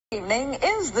Evening.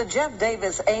 Is the Jeff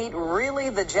Davis 8 really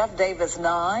the Jeff Davis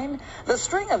 9? The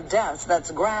string of deaths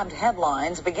that's grabbed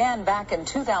headlines began back in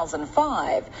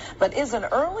 2005, but is an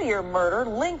earlier murder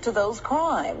linked to those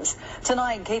crimes?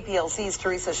 Tonight, KPLC's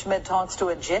Teresa Schmidt talks to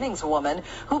a Jennings woman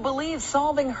who believes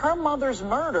solving her mother's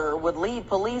murder would lead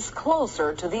police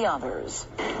closer to the others.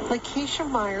 Lakeisha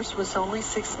Myers was only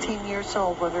 16 years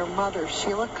old when her mother,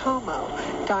 Shiela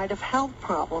Comeaux, died of health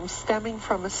problems stemming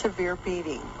from a severe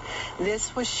beating.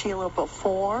 This was Shiela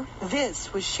before.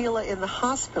 This was Shiela in the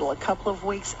hospital a couple of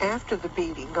weeks after the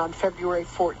beating on February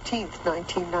 14th,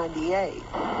 1998.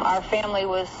 Our family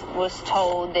was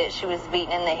told that she was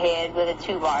beaten in the head with a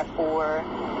 2x4.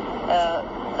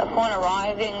 Upon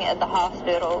arriving at the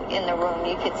hospital, in the room,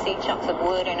 you could see chunks of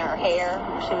wood in her hair.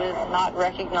 She was not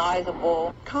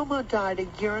recognizable. Comeaux died a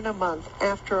year and a month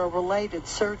after a related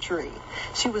surgery.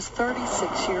 She was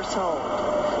 36 years old.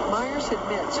 Myers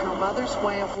admits her mother's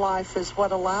way of life is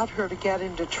what allowed her to get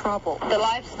into trouble. The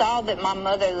lifestyle that my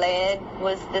mother led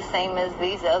was the same as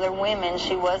these other women.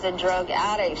 She was a drug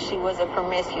addict. She was a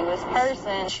promiscuous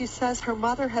person. She says her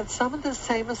mother had some of the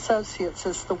same associates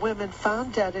as the women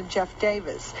found dead in Jeff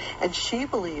Davis, and she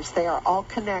believes they are all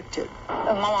connected.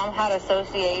 My mom had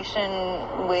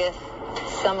association with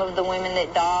some of the women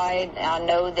that died. I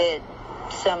know that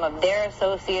some of their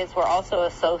associates were also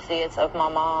associates of my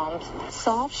mom's.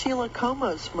 Solve Shiela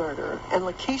Comeaux's murder, and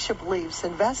Lakeisha believes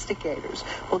investigators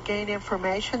will gain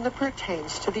information that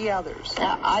pertains to the others.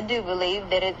 Now, I do believe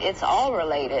that it's all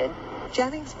related.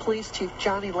 Jennings Police Chief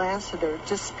Johnny Lassiter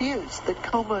disputes that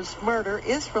Comeaux's murder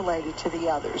is related to the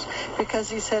others because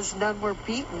he says none were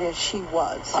beaten as she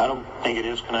was. I don't think it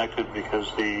is connected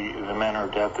because the manner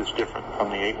of death is different from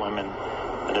the 8 women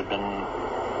that have been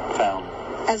found.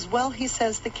 As well, he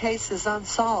says the case is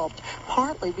unsolved,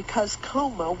 partly because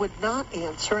Comeaux would not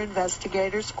answer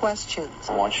investigators' questions.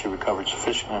 Once she recovered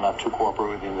sufficient enough to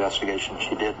cooperate with the investigation,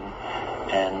 she didn't,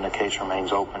 and the case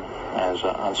remains open as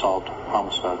an unsolved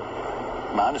homicide.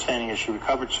 My understanding is she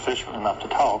recovered sufficient enough to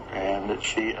talk, and that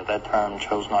she, at that time,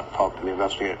 chose not to talk to the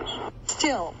investigators.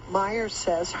 Still, Myers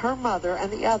says her mother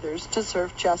and the others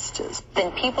deserve justice.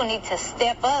 Then people need to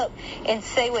step up and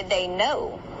say what they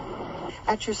know.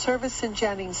 At your service in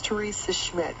Jennings, Teresa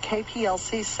Schmidt,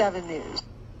 KPLC 7 News.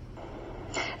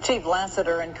 Chief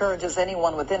Lassiter encourages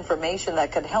anyone with information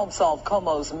that could help solve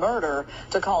Comeaux's murder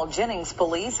to call Jennings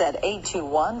Police at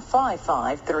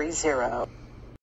 821-5530.